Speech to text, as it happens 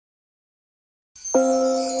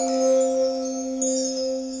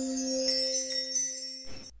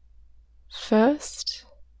First,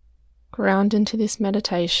 ground into this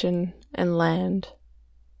meditation and land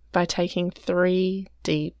by taking 3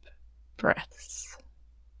 deep breaths.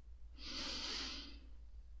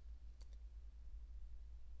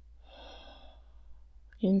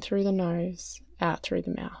 In through the nose, out through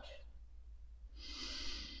the mouth.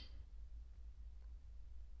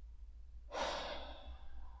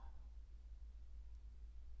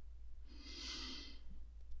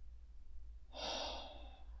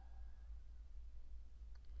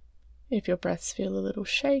 If your breaths feel a little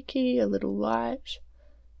shaky, a little light,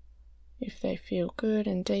 if they feel good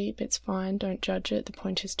and deep, it's fine, don't judge it. The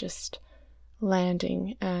point is just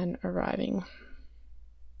landing and arriving.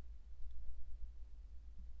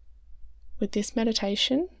 With this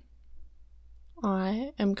meditation,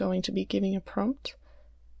 I am going to be giving a prompt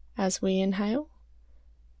as we inhale,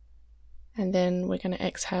 and then we're going to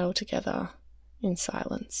exhale together in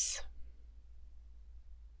silence.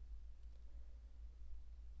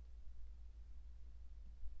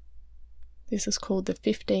 This is called the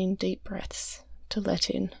 15 deep breaths to let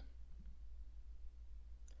in.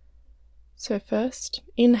 So first,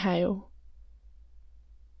 inhale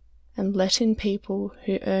and let in people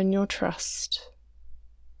who earn your trust,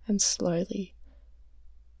 and slowly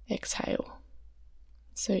exhale.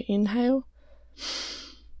 So inhale,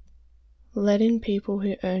 let in people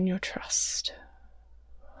who earn your trust.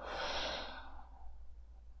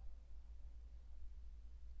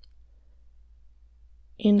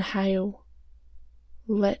 Inhale,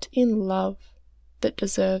 let in love that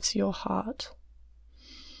deserves your heart.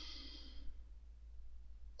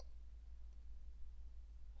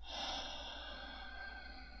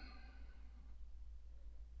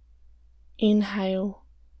 Inhale,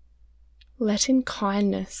 let in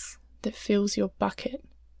kindness that fills your bucket.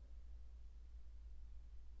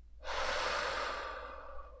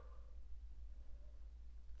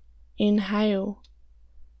 Inhale,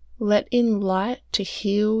 let in light to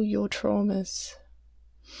heal your traumas.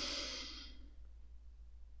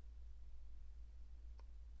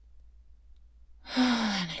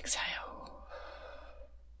 And exhale.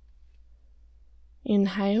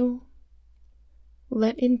 Inhale,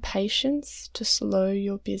 let in patience to slow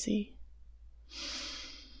your busy.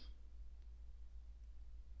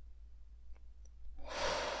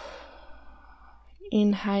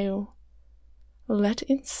 Inhale, let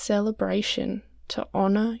in celebration to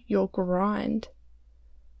honor your grind.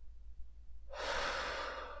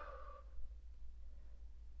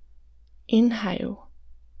 Inhale,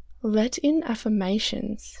 let in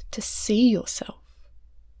affirmations to see yourself.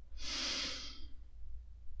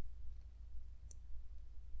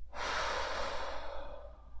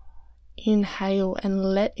 Inhale and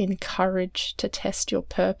let in courage to test your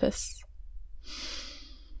purpose.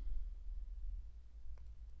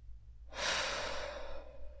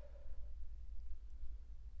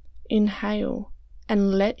 Inhale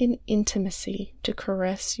and let in intimacy to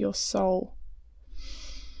caress your soul.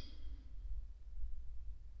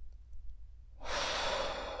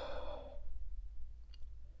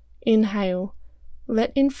 Inhale,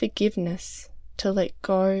 let in forgiveness to let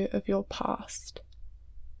go of your past.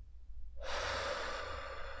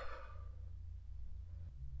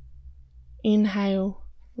 Inhale,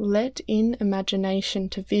 let in imagination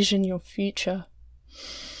to vision your future.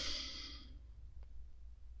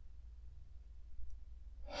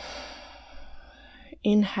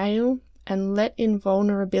 Inhale and let in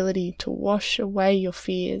vulnerability to wash away your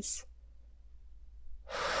fears.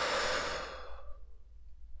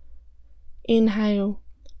 Inhale,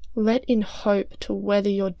 let in hope to weather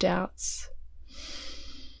your doubts.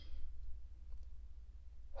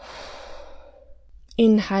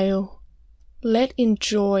 Inhale, let in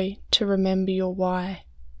joy to remember your why.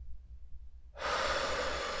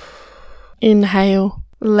 Inhale,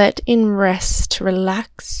 let in rest to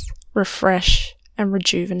relax, refresh, and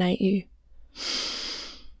rejuvenate you.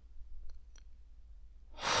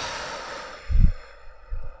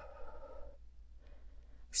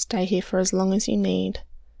 Stay here for as long as you need,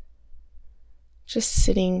 just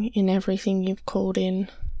sitting in everything you've called in.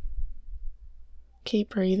 Keep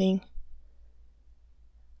breathing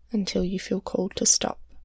until you feel called to stop.